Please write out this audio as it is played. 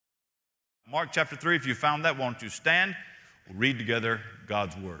Mark chapter 3, if you found that, why don't you stand? We'll read together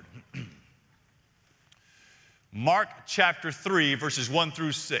God's word. Mark chapter 3, verses 1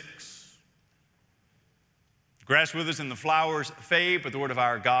 through 6. The grass withers and the flowers fade, but the word of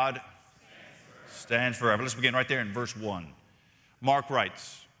our God stands forever. Let's begin right there in verse 1. Mark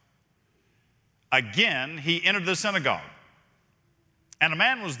writes, "Again he entered the synagogue, and a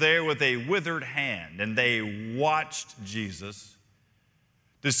man was there with a withered hand, and they watched Jesus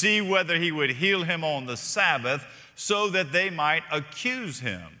to see whether he would heal him on the Sabbath so that they might accuse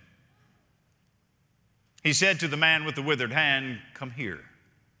him. He said to the man with the withered hand, 'Come here.'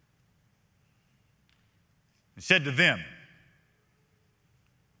 He said to them,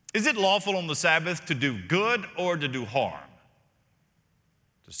 'Is it lawful on the Sabbath to do good or to do harm?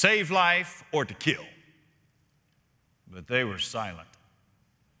 To save life or to kill?' But they were silent,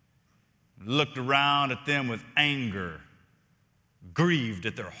 looked around at them with anger, grieved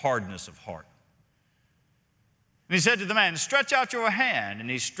at their hardness of heart. And he said to the man, 'Stretch out your hand.' And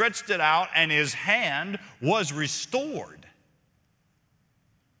he stretched it out, and his hand was restored.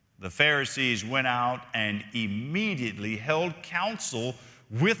 The Pharisees went out and immediately held counsel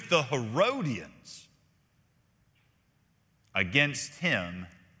with the Herodians against him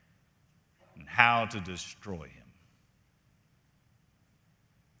and how to destroy him."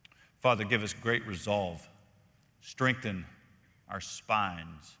 Father, give us great resolve. Strengthen our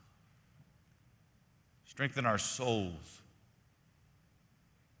spines. Strengthen our souls,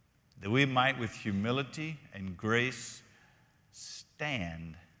 that we might with humility and grace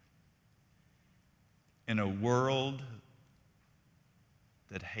stand in a world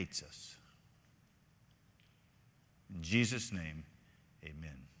that hates us. In Jesus' name,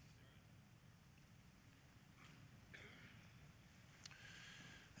 amen.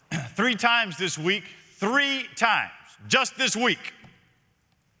 Three times this week, just this week.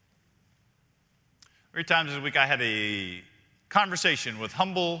 3 times this week I had a conversation with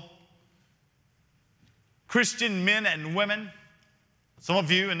humble Christian men and women, some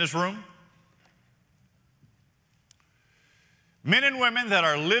of you in this room. Men and women that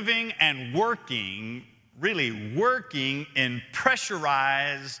are living and working, really working in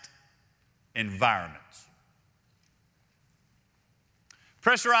pressurized environments.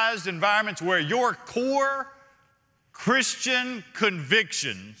 Pressurized environments where your core Christian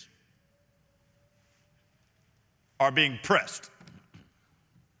convictions are being pressed.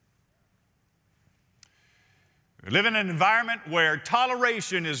 We live in an environment where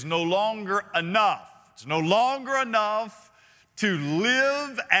toleration is no longer enough. It's no longer enough to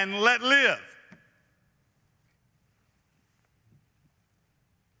live and let live.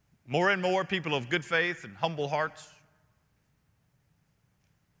 More and more people of good faith and humble hearts,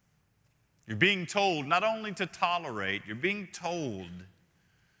 you're being told not only to tolerate, you're being told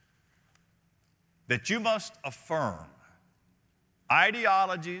that you must affirm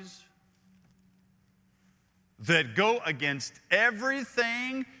ideologies that go against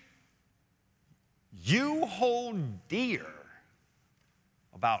everything you hold dear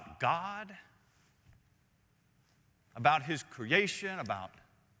about God, about His creation, about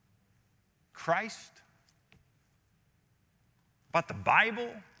Christ, about the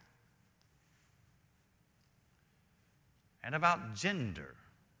Bible, and about gender.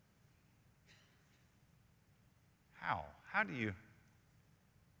 How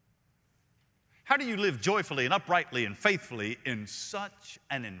do you live joyfully and uprightly and faithfully in such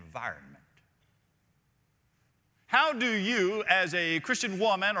an environment? How do you, as a Christian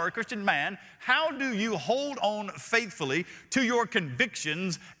woman or a Christian man, how do you hold on faithfully to your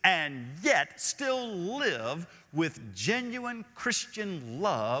convictions and yet still live with genuine Christian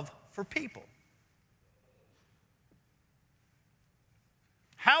love for people?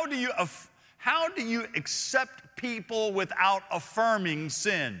 How do you accept people without affirming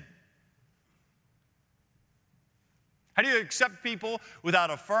sin? How do you accept people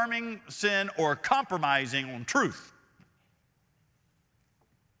without affirming sin or compromising on truth?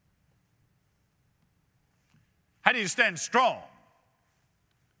 How do you stand strong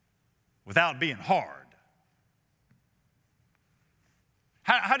without being hard?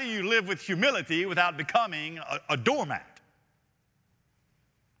 How do you live with humility without becoming a doormat?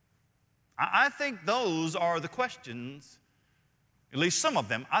 I think those are the questions, at least some of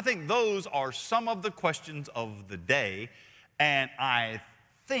them. I think those are some of the questions of the day. And I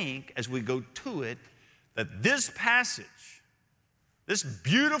think as we go to it, that this passage, this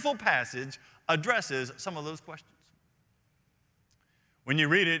beautiful passage, addresses some of those questions. When you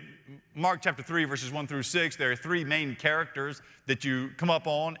read it, Mark chapter 3, verses 1 through 6, there are three main characters that you come up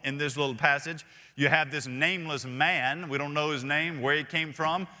on in this little passage. You have this nameless man. We don't know his name, where he came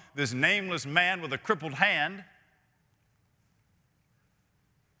from. This nameless man with a crippled hand.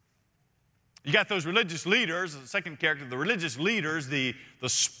 You got those religious leaders, the second character, the religious leaders, the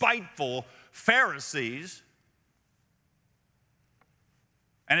spiteful Pharisees.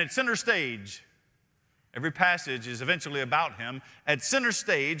 And at center stage, every passage is eventually about him. At center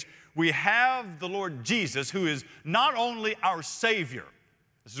stage, we have the Lord Jesus, who is not only our Savior.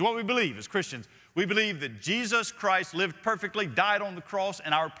 This is what we believe as Christians. We believe that Jesus Christ lived perfectly, died on the cross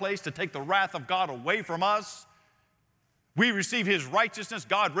in our place to take the wrath of God away from us. We receive his righteousness.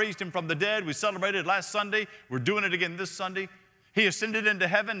 God raised him from the dead. We celebrated last Sunday. We're doing it again this Sunday. He ascended into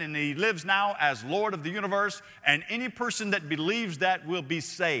heaven, and he lives now as Lord of the universe, and any person that believes that will be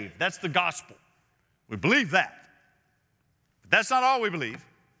saved. That's the gospel. We believe that. But that's not all we believe.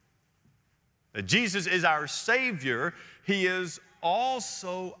 That Jesus is our Savior. He is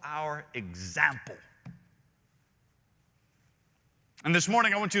also our example. And this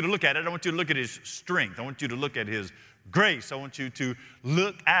morning, I want you to look at it. I want you to look at his strength. I want you to look at his grace. I want you to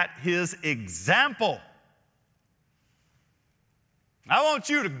look at his example. I want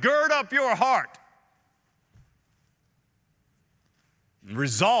you to gird up your heart and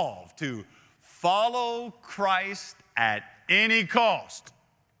resolve to follow Christ at any cost.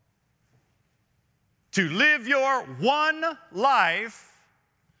 To live your one life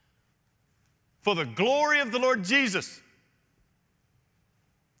for the glory of the Lord Jesus.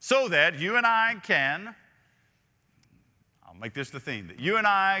 So that you and I can, I'll make this the theme, that you and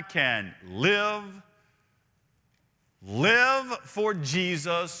I can live for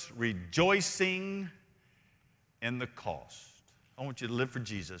Jesus, rejoicing in the cost. I want you to live for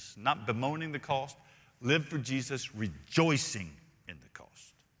Jesus, not bemoaning the cost. Live for Jesus, rejoicing in the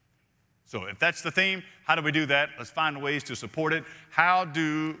cost. So if that's the theme, how do we do that? Let's find ways to support it. How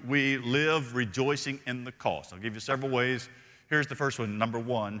do we live rejoicing in the cost? I'll give you several ways. Here's the first one. Number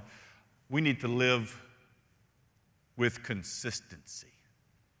one, we need to live with consistency.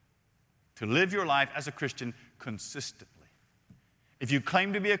 To live your life as a Christian consistently. If you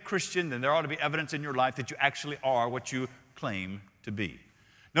claim to be a Christian, then there ought to be evidence in your life that you actually are what you claim to be.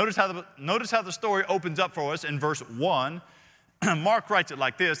 Notice how the story opens up for us in verse 1. Mark writes it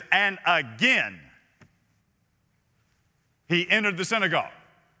like this, and again he entered the synagogue.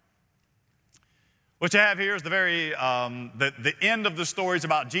 What you have here is the end of the stories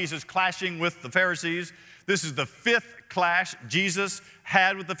about Jesus clashing with the Pharisees. This is the fifth clash Jesus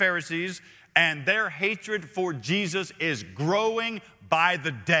had with the Pharisees, and their hatred for Jesus is growing by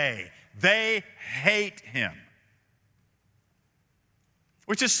the day. They hate him.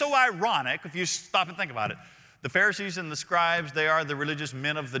 Which is so ironic if you stop and think about it. The Pharisees and the scribes, they are the religious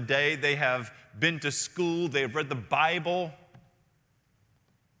men of the day. They have been to school. They have read the Bible.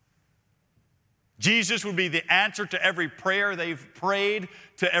 Jesus would be the answer to every prayer they've prayed,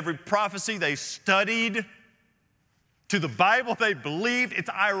 to every prophecy they studied, to the Bible they believed. It's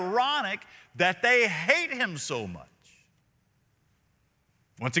ironic that they hate him so much.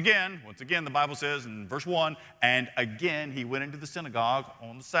 Once again, the Bible says in verse 1, and again he went into the synagogue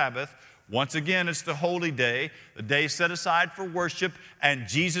on the Sabbath. Once again, it's the holy day, the day set aside for worship, and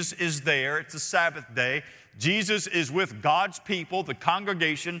Jesus is there. It's a Sabbath day. Jesus is with God's people, the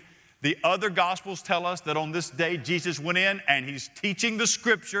congregation. The other Gospels tell us that on this day, Jesus went in and he's teaching the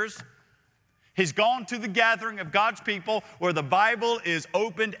Scriptures. He's gone to the gathering of God's people where the Bible is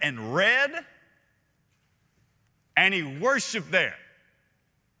opened and read, and he worshiped there.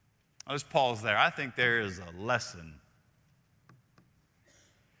 Let's pause there. I think there is a lesson.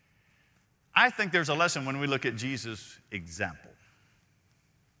 I think there's a lesson when we look at Jesus' example.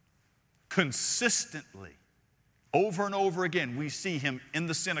 Consistently, over and over again, we see him in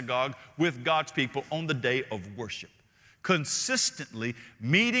the synagogue with God's people on the day of worship. Consistently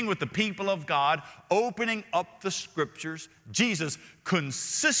meeting with the people of God, opening up the Scriptures. Jesus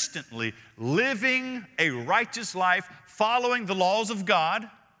consistently living a righteous life, following the laws of God.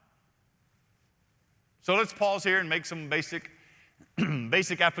 So let's pause here and make some basic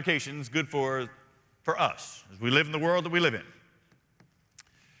applications good for us as we live in the world that we live in.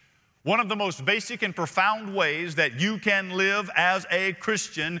 One of the most basic and profound ways that you can live as a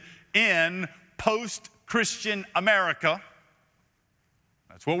Christian in post-Christian America,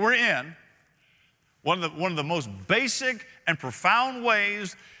 that's what we're in, one of the most basic and profound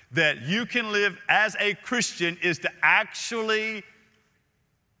ways that you can live as a Christian is to actually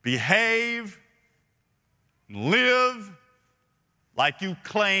behave, live like you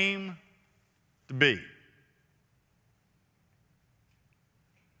claim to be.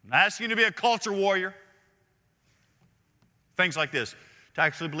 I'm not asking you to be a culture warrior. Things like this, to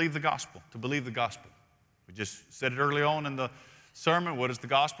actually believe the gospel, to believe the gospel. We just said it early on in the sermon. What is the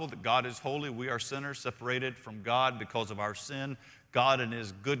gospel? That God is holy. We are sinners separated from God because of our sin. God in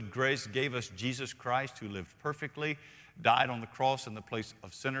His good grace gave us Jesus Christ, who lived perfectly, died on the cross in the place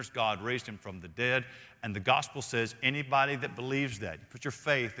of sinners. God raised Him from the dead. And the gospel says anybody that believes that, you put your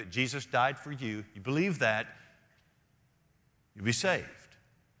faith that Jesus died for you, you believe that, you'll be saved.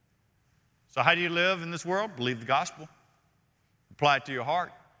 So how do you live in this world? Believe the gospel. Apply it to your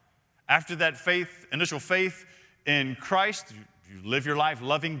heart. After that faith, initial faith in Christ, you live your life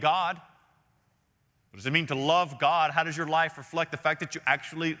loving God. What does it mean to love God? How does your life reflect the fact that you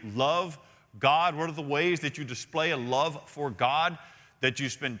actually love God? What are the ways that you display a love for God? That you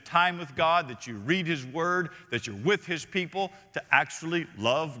spend time with God, that you read His Word, that you're with His people to actually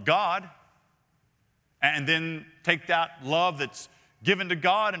love God. And then take that love that's given to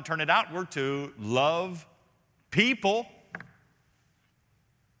God and turn it outward to love people.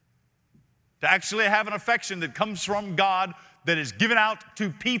 To actually have an affection that comes from God that is given out to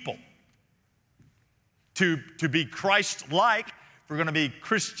people. To be Christ-like. If we're going to be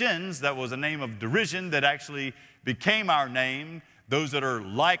Christians, that was a name of derision that actually became our name. Those that are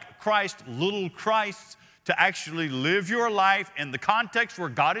like Christ, little Christs, to actually live your life in the context where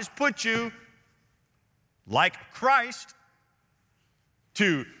God has put you, like Christ,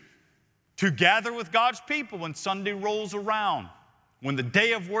 to gather with God's people when Sunday rolls around, when the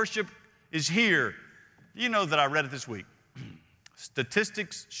day of worship is here. You know that I read it this week.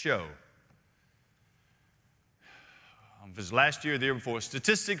 Statistics show, if it's last year or the year before,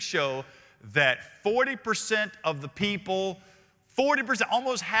 statistics show that 40% of the people, 40%,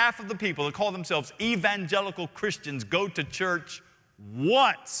 almost half of the people that call themselves evangelical Christians go to church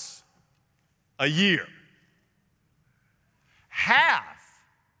once a year. Half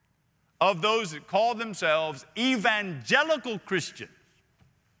of those that call themselves evangelical Christians.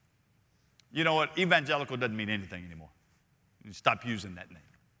 You know what? Evangelical doesn't mean anything anymore. You stop using that name.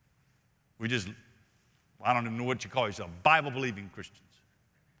 I don't even know what you call yourself, Bible-believing Christians.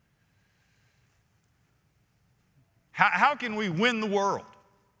 How can we win the world?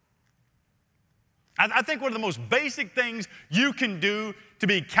 I think one of the most basic things you can do to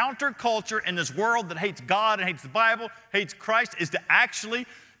be counterculture in this world that hates God and hates the Bible, hates Christ, is to actually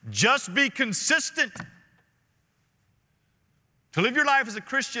just be consistent. To live your life as a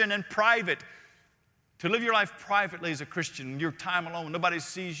Christian in private. To live your life privately as a Christian, your time alone, when nobody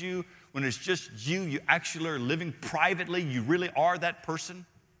sees you, when it's just you, you actually are living privately, you really are that person.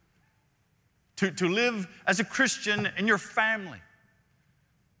 To live as a Christian in your family.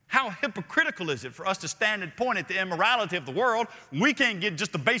 How hypocritical is it for us to stand and point at the immorality of the world when we can't get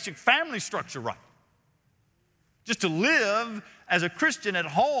just the basic family structure right? Just to live as a Christian at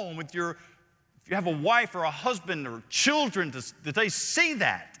home with if you have a wife or a husband or children, that they see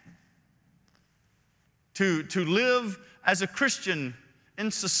that. To live as a Christian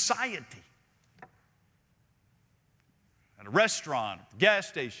in society. At a restaurant, at the gas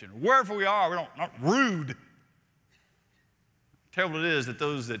station, wherever we are, we're not rude. Terrible it is that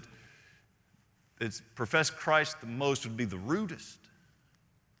those that profess Christ the most would be the rudest.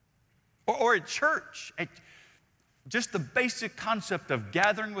 Or at church, just the basic concept of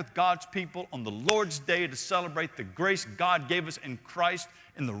gathering with God's people on the Lord's Day to celebrate the grace God gave us in Christ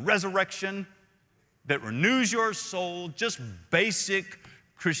in the resurrection that renews your soul, just basic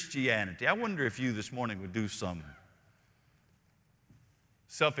Christianity. I wonder if you this morning would do some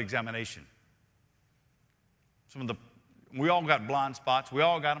self-examination. We all got blind spots. We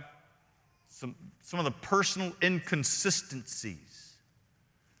all got them. Some of the personal inconsistencies.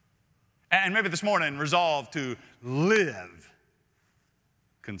 And maybe this morning resolve to live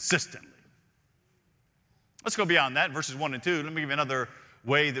consistently. Let's go beyond that, verses 1 and 2. Let me give you another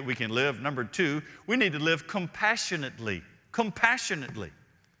way that we can live. Number 2, we need to live compassionately. Compassionately.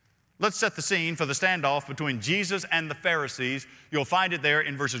 Let's set the scene for the standoff between Jesus and the Pharisees. You'll find it there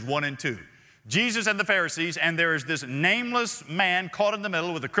in verses 1 and 2. Jesus and the Pharisees, and there is this nameless man caught in the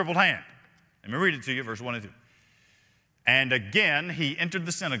middle with a crippled hand. Let me read it to you, verse 1 and 2. And again he entered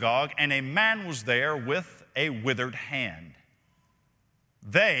the synagogue, and a man was there with a withered hand.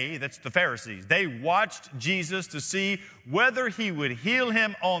 That's the Pharisees, they watched Jesus to see whether he would heal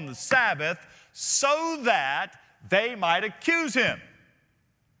him on the Sabbath so that they might accuse him.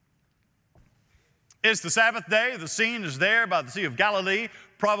 It's the Sabbath day. The scene is there by the Sea of Galilee,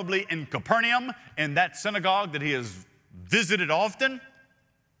 probably in Capernaum, in that synagogue that he has visited often.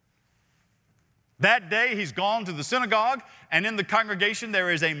 That day he's gone to the synagogue, and in the congregation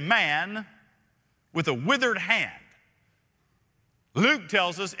there is a man with a withered hand. Luke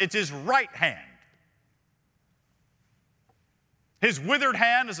tells us it's his right hand. His withered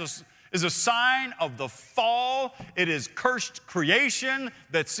hand is a sign of the fall. It is cursed creation,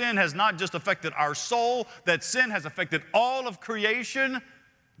 that sin has not just affected our soul, that sin has affected all of creation.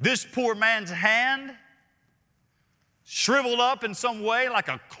 This poor man's hand, shriveled up in some way like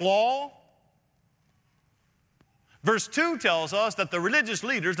a claw. Verse 2 tells us that the religious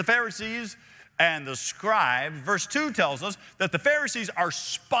leaders, the Pharisees and the scribes, verse 2 tells us that the Pharisees are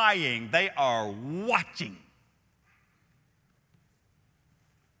spying. They are watching.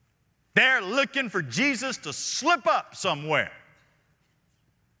 They're looking for Jesus to slip up somewhere.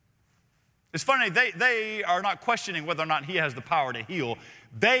 It's funny, they are not questioning whether or not he has the power to heal.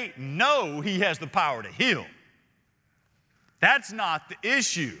 They know he has the power to heal. That's not the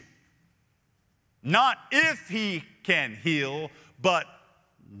issue. Not if he can heal, but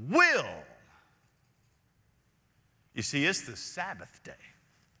will. You see, it's the Sabbath day.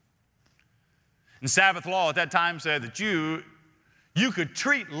 And Sabbath law at that time said that you could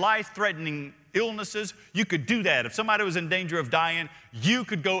treat life-threatening illnesses. You could do that. If somebody was in danger of dying, you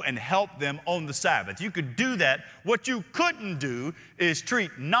could go and help them on the Sabbath. You could do that. What you couldn't do is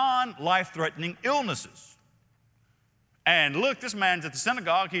treat non-life-threatening illnesses. And look, this man's at the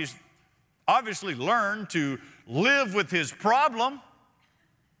synagogue. He's obviously learned to live with his problem.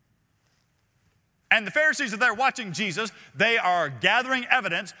 And the Pharisees are there watching Jesus. They are gathering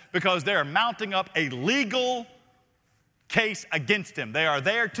evidence because they are mounting up a legal case against him. They are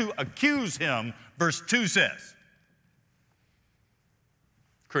there to accuse him, verse 2 says.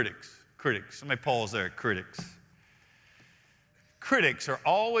 Critics. Let me pause there, critics. Critics are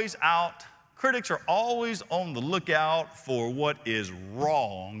always on the lookout for what is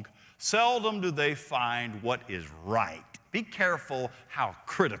wrong. Seldom do they find what is right. Be careful how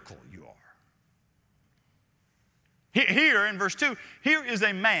critical you are. Here in verse 2, here is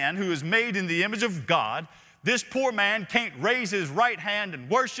a man who is made in the image of God. This poor man can't raise his right hand and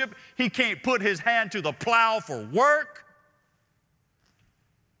worship. He can't put his hand to the plow for work.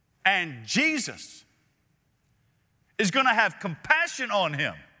 And Jesus is going to have compassion on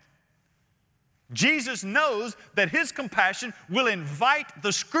him. Jesus knows that his compassion will invite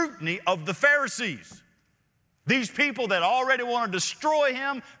the scrutiny of the Pharisees. These people that already want to destroy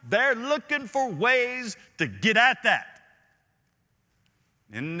him, they're looking for ways to get at that.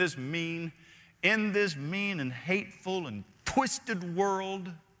 In this mean and hateful and twisted world,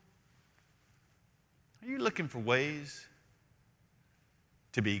 are you looking for ways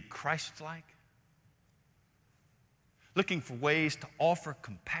to be Christ-like? Looking for ways to offer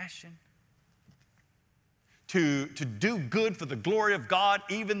compassion? To do good for the glory of God,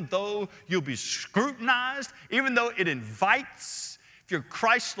 even though you'll be scrutinized, even though it invites, if you're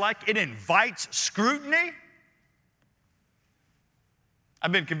Christ-like, it invites scrutiny?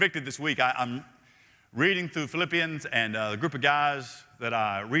 I've been convicted this week. I'm reading through Philippians, and a group of guys that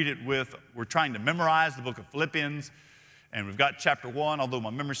I read it with, we're trying to memorize the book of Philippians, and we've got chapter 1, although my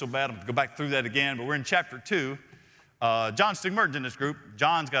memory's so bad, I'm going to go back through that again, but we're in chapter 2. John Stigmerton's in this group.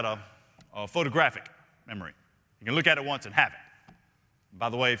 John's got a photographic memory. You can look at it once and have it. By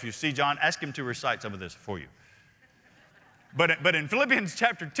the way, if you see John, ask him to recite some of this for you. But in Philippians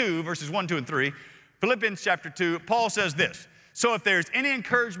chapter 2, verses 1, 2, and 3, Philippians chapter 2, Paul says this: so if there's any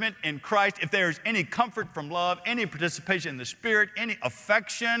encouragement in Christ, if there's any comfort from love, any participation in the Spirit, any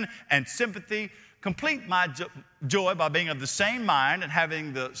affection and sympathy, complete my joy by being of the same mind and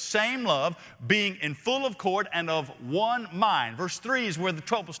having the same love, being in full accord and of one mind. Verse 3 is where the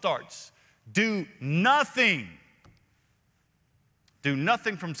trouble starts. Do nothing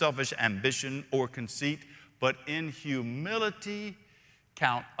from selfish ambition or conceit, but in humility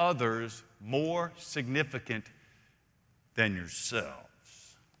count others more significant than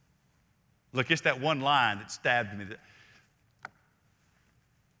yourselves. Look, it's that one line that stabbed me.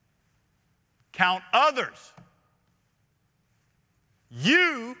 Count others.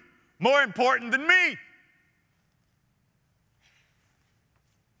 You more important than me.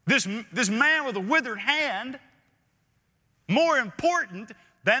 This man with a withered hand, more important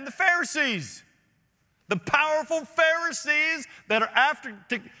than the Pharisees. The powerful Pharisees that are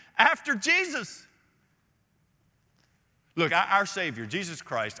after Jesus. Look, our Savior, Jesus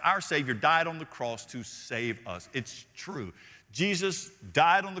Christ, our Savior died on the cross to save us. It's true. Jesus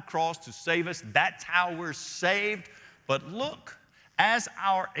died on the cross to save us. That's how we're saved. But look, as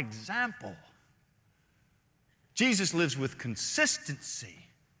our example, Jesus lives with consistency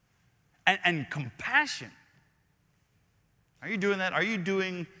and compassion. Are you doing that? Are you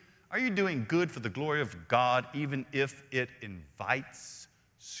doing good for the glory of God, even if it invites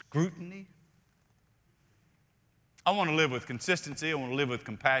scrutiny? I want to live with consistency. I want to live with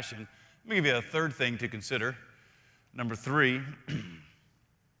compassion. Let me give you a third thing to consider. Number 3, you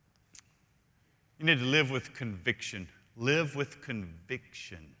need to live with conviction. Live with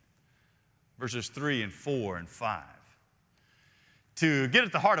conviction. Verses 3 and 4 and 5. To get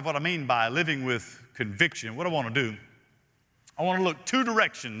at the heart of what I mean by living with conviction, what I want to do, I want to look 2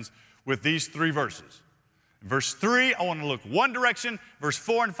 directions with these 3 verses. In verse 3, I want to look one direction. Verse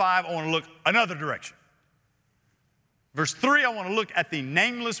 4 and 5, I want to look another direction. Verse 3, I want to look at the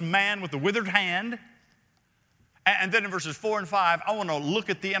nameless man with the withered hand. And then in verses 4 and 5, I want to look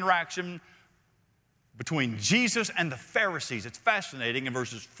at the interaction between Jesus and the Pharisees. It's fascinating in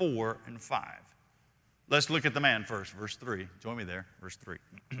verses 4 and 5. Let's look at the man first, verse 3. Join me there, verse 3.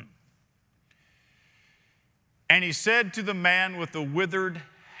 And he said to the man with the withered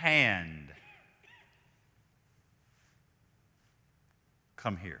hand,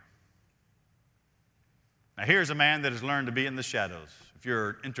 come here. Now here's a man that has learned to be in the shadows. If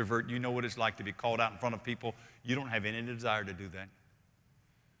you're an introvert, you know what it's like to be called out in front of people. You don't have any desire to do that.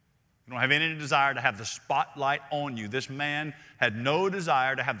 You don't have any desire to have the spotlight on you. This man had no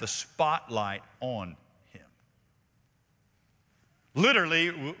desire to have the spotlight on him. Literally,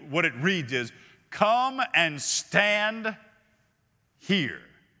 what it reads is, come and stand here.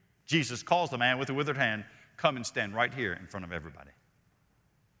 Jesus calls the man with the withered hand, come and stand right here in front of everybody.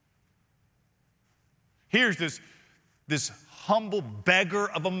 Here's this humble beggar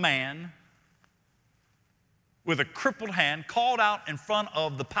of a man with a crippled hand called out in front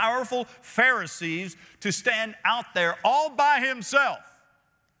of the powerful Pharisees to stand out there all by himself.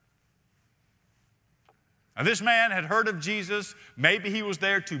 Now, this man had heard of Jesus. Maybe he was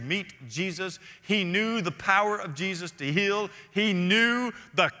there to meet Jesus. He knew the power of Jesus to heal. He knew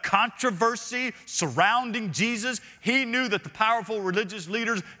the controversy surrounding Jesus. He knew that the powerful religious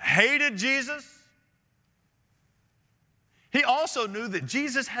leaders hated Jesus. He also knew that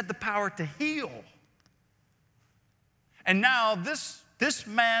Jesus had the power to heal. And now this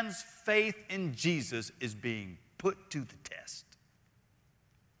man's faith in Jesus is being put to the test.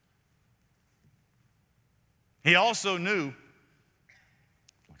 He also knew,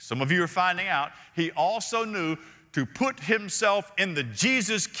 some of you are finding out, he also knew to put himself in the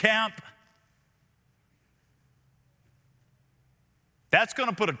Jesus camp. That's going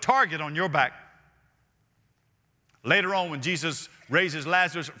to put a target on your back. Later on, when Jesus raises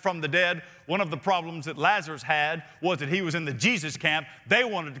Lazarus from the dead, one of the problems that Lazarus had was that he was in the Jesus camp. They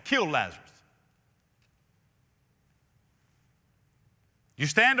wanted to kill Lazarus. You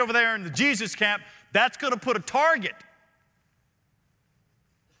stand over there in the Jesus camp, that's going to put a target.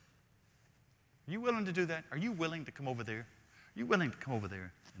 Are you willing to do that? Are you willing to come over there? Are you willing to come over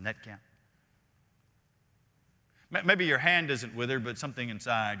there in that camp? Maybe your hand isn't withered, but something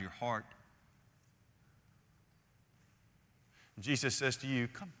inside your heart. Jesus says to you,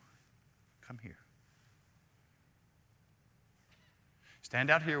 come here.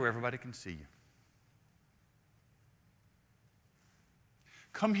 Stand out here where everybody can see you.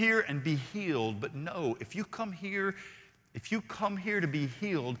 Come here and be healed, but know, if you come here to be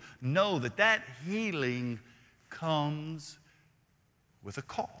healed, know that healing comes with a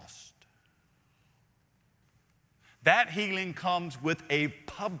cost. That healing comes with a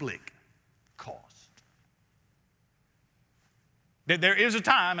public cost. There is a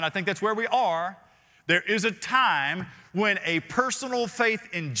time, and I think that's where we are, there is a time when a personal faith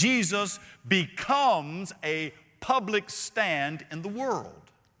in Jesus becomes a public stand in the world.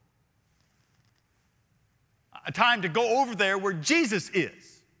 A time to go over there where Jesus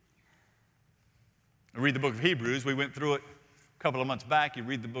is. Read the book of Hebrews. We went through it a couple of months back. You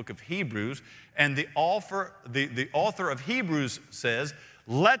read the book of Hebrews, and the author of Hebrews says,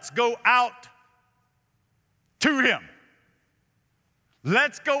 let's go out to him.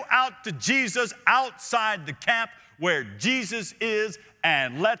 Let's go out to Jesus outside the camp where Jesus is,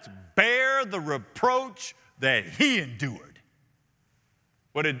 and let's bear the reproach that he endured.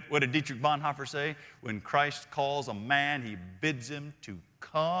 What did Dietrich Bonhoeffer say? When Christ calls a man, he bids him to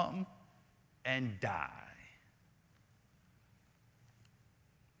come and die.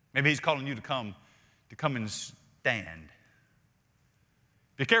 Maybe he's calling you to come and stand.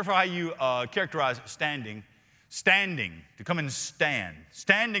 Be careful how you characterize standing. Standing, to come and stand.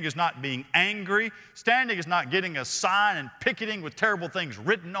 Standing is not being angry. Standing is not getting a sign and picketing with terrible things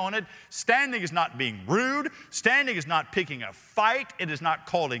written on it. Standing is not being rude. Standing is not picking a fight. It is not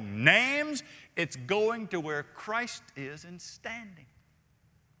calling names. It's going to where Christ is and standing.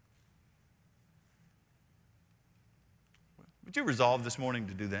 Would you resolve this morning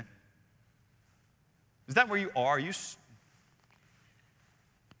to do that? Is that where you are? Are you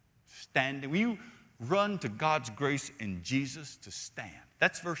standing? Will you run to God's grace in Jesus to stand.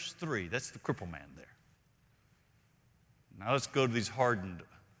 That's verse 3. That's the crippled man there. Now let's go to these hardened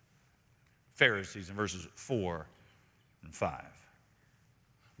Pharisees in verses 4 and 5.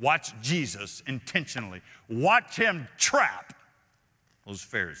 Watch Jesus intentionally. Watch him trap those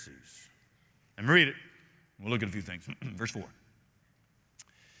Pharisees. And read it. We'll look at a few things. Verse 4.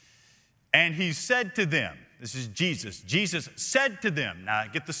 And he said to them, this is Jesus. Jesus said to them, now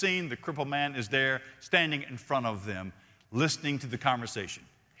get the scene, the crippled man is there standing in front of them, listening to the conversation.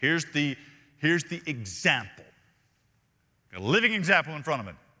 Here's the example, a living example in front of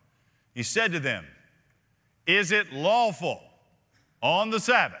him. He said to them, is it lawful on the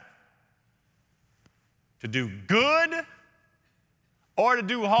Sabbath to do good or to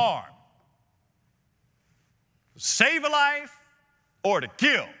do harm? To save a life or to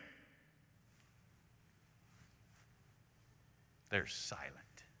kill? They're silent.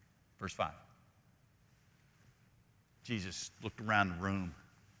 Verse 5. Jesus looked around the room,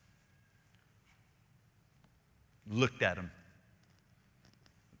 looked at them,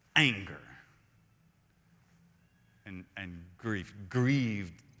 anger and grief,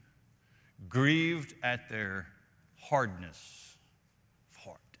 grieved at their hardness of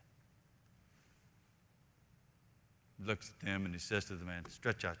heart. He looks at them and he says to the man,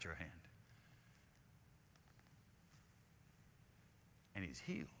 stretch out your hand. And he's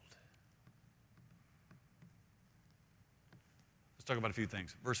healed. Let's talk about a few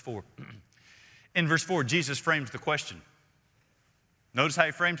things. Verse 4. In verse 4, Jesus frames the question. Notice how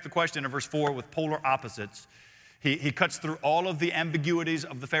he frames the question in verse 4 with polar opposites. He cuts through all of the ambiguities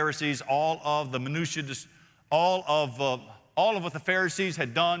of the Pharisees, all of the minutiae, all of what the Pharisees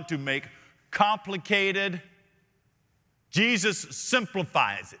had done to make complicated. Jesus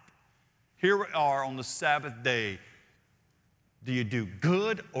simplifies it. Here we are on the Sabbath day. Do you do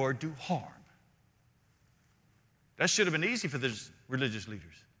good or do harm? That should have been easy for the religious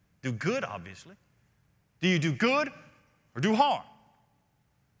leaders. Do good, obviously. Do you do good or do harm?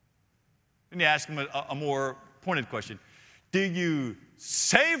 Then you ask him a more pointed question. Do you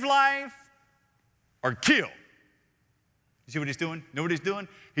save life or kill? You see what he's doing? Know what he's doing?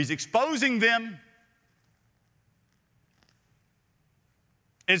 He's exposing them.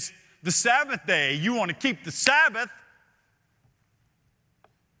 It's the Sabbath day. You want to keep the Sabbath.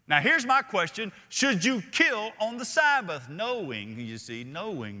 Now, here's my question. Should you kill on the Sabbath?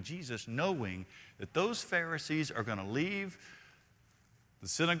 Jesus knowing that those Pharisees are going to leave the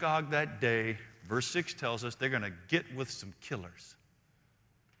synagogue that day. Verse 6 tells us they're going to get with some killers.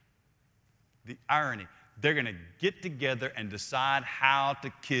 The irony, they're going to get together and decide how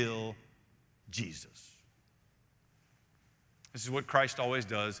to kill Jesus. This is what Christ always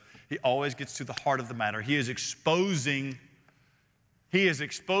does. He always gets to the heart of the matter. He is exposing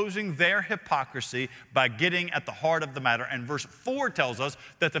their hypocrisy by getting at the heart of the matter. And verse 4 tells us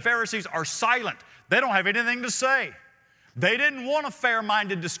that the Pharisees are silent. They don't have anything to say. They didn't want a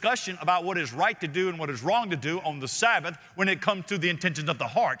fair-minded discussion about what is right to do and what is wrong to do on the Sabbath when it comes to the intentions of the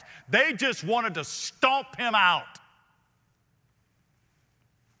heart. They just wanted to stomp him out.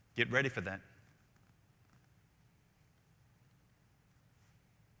 Get ready for that.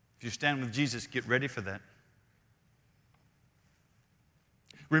 If you stand with Jesus, get ready for that.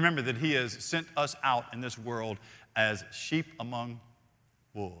 Remember that he has sent us out in this world as sheep among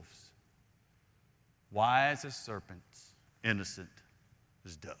wolves, wise as serpents, innocent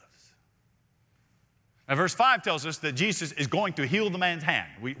as doves. Now, verse 5 tells us that Jesus is going to heal the man's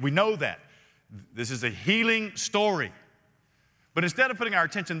hand. We know that. This is a healing story. But instead of putting our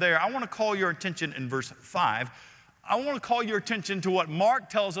attention there, I want to call your attention in verse 5. I want to call your attention to what Mark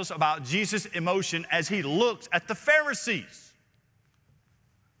tells us about Jesus' emotion as he looks at the Pharisees.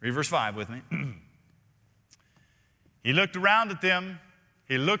 Read verse 5 with me. He looked around at them.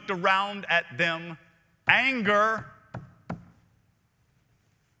 He looked around at them. Anger.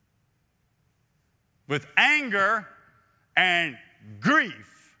 With anger and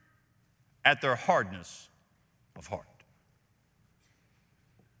grief at their hardness of heart.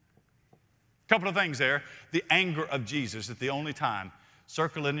 A couple of things there. The anger of Jesus is the only time,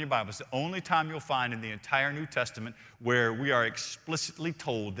 circle it in your Bible, it's the only time you'll find in the entire New Testament where we are explicitly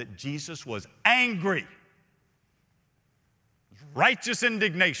told that Jesus was angry. Righteous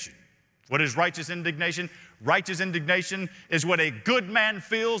indignation. What is righteous indignation? Righteous indignation is what a good man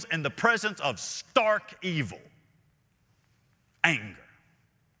feels in the presence of stark evil. Anger.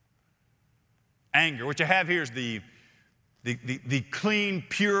 Anger. What you have here is the clean,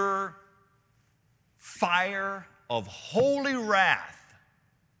 pure fire of holy wrath.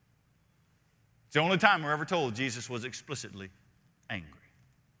 It's the only time we're ever told Jesus was explicitly angry.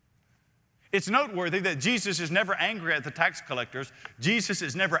 It's noteworthy that Jesus is never angry at the tax collectors. Jesus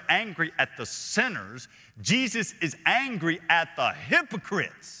is never angry at the sinners. Jesus is angry at the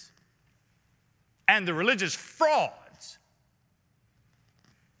hypocrites and the religious frauds.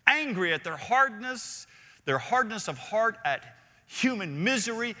 Angry at their hardness of heart at human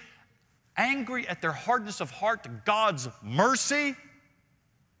misery, angry at their hardness of heart to God's mercy.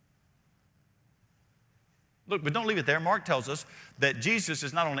 Look, but don't leave it there. Mark tells us that Jesus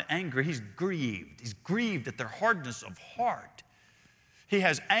is not only angry, he's grieved. He's grieved at their hardness of heart. He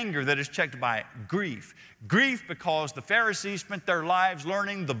has anger that is checked by grief. Grief because the Pharisees spent their lives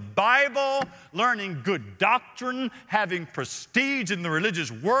learning the Bible, learning good doctrine, having prestige in the religious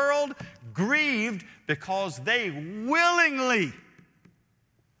world. Grieved because they willingly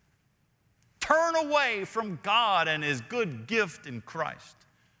turn away from God and His good gift in Christ.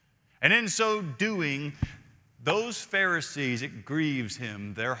 And in so doing, those Pharisees, it grieves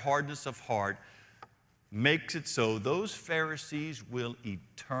Him, their hardness of heart makes it so those Pharisees will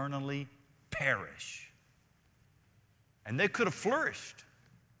eternally perish. And they could have flourished.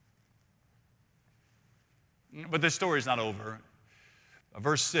 But this story is not over.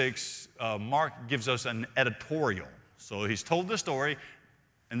 Verse 6, Mark gives us an editorial. So he's told the story,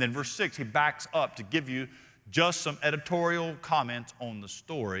 and then verse 6, he backs up to give you just some editorial comments on the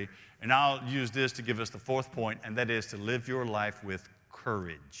story. And I'll use this to give us the fourth point, and that is to live your life with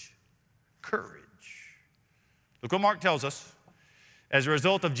courage. Courage. Look what Mark tells us. As a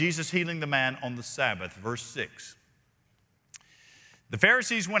result of Jesus healing the man on the Sabbath, verse 6. The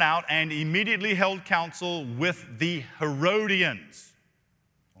Pharisees went out and immediately held counsel with the Herodians.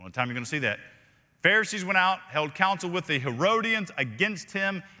 Only time you're going to see that. Pharisees went out, held counsel with the Herodians against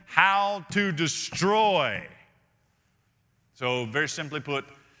him, how to destroy. So very simply put,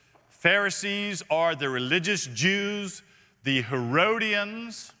 Pharisees are the religious Jews. The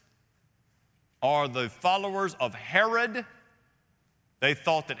Herodians are the followers of Herod. They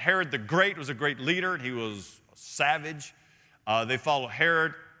thought that Herod the Great was a great leader, and he was a savage. They followed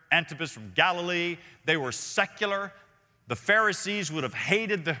Herod Antipas from Galilee. They were secular. The Pharisees would have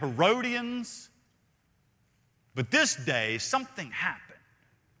hated the Herodians. But this day, something happened.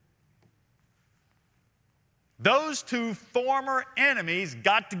 Those two former enemies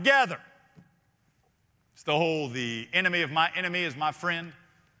got together. It's the whole, the enemy of my enemy is my friend.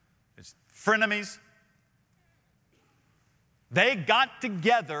 It's frenemies. They got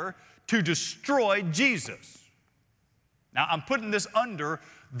together to destroy Jesus. Now, I'm putting this under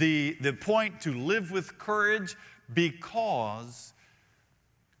the point to live with courage because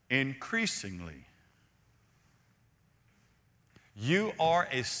increasingly you are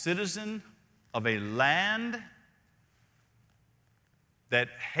a citizen of a land that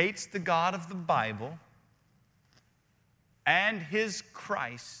hates the God of the Bible and His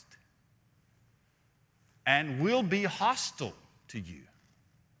Christ and will be hostile to you.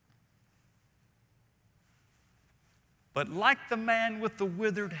 But like the man with the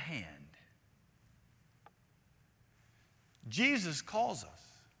withered hand, Jesus calls us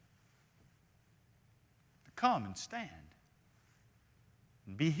to come and stand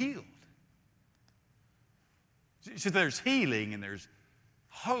and be healed. So there's healing and there's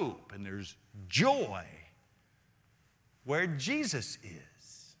hope and there's joy where Jesus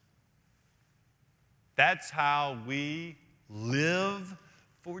is. That's how we live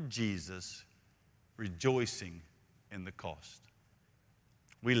for Jesus, rejoicing in the cost.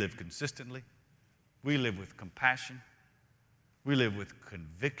 We live consistently. We live with compassion. We live with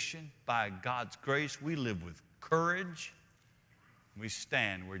conviction by God's grace. We live with courage. We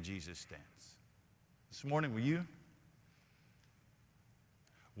stand where Jesus stands. This morning, will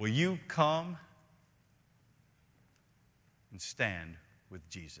you come and stand with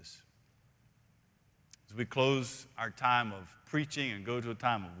Jesus? As we close our time of preaching and go to a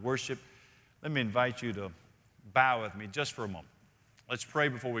time of worship, let me invite you to bow with me just for a moment. Let's pray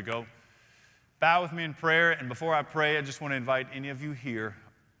before we go. Bow with me in prayer, and before I pray, I just want to invite any of you here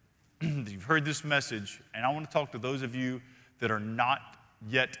that you've heard this message, and I want to talk to those of you that are not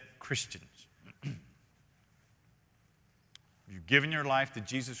yet Christians. You've given your life to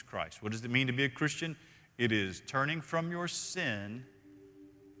Jesus Christ. What does it mean to be a Christian? It is turning from your sin,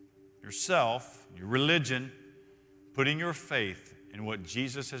 yourself, your religion, putting your faith in what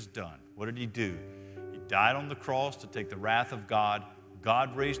Jesus has done. What did He do? He died on the cross to take the wrath of God.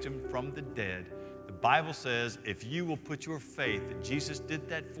 God raised Him from the dead. The Bible says if you will put your faith that Jesus did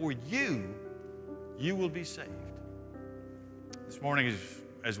that for you, you will be saved. This morning,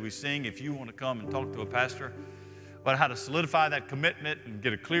 as we sing, if you want to come and talk to a pastor about how to solidify that commitment and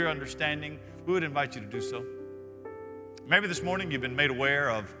get a clear understanding, we would invite you to do so. Maybe this morning you've been made aware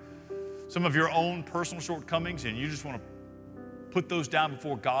of some of your own personal shortcomings, and you just want to put those down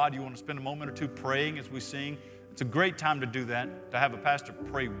before God. You want to spend a moment or two praying as we sing. It's a great time to do that, to have a pastor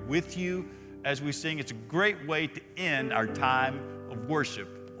pray with you as we sing. It's a great way to end our time of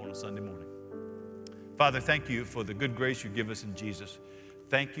worship on a Sunday morning. Father, thank you for the good grace you give us in Jesus.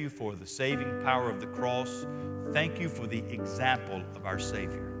 Thank you for the saving power of the cross. Thank you for the example of our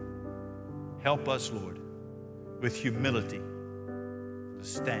Savior. Help us, Lord, with humility to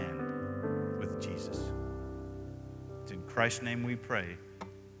stand with Jesus. It's in Christ's name we pray.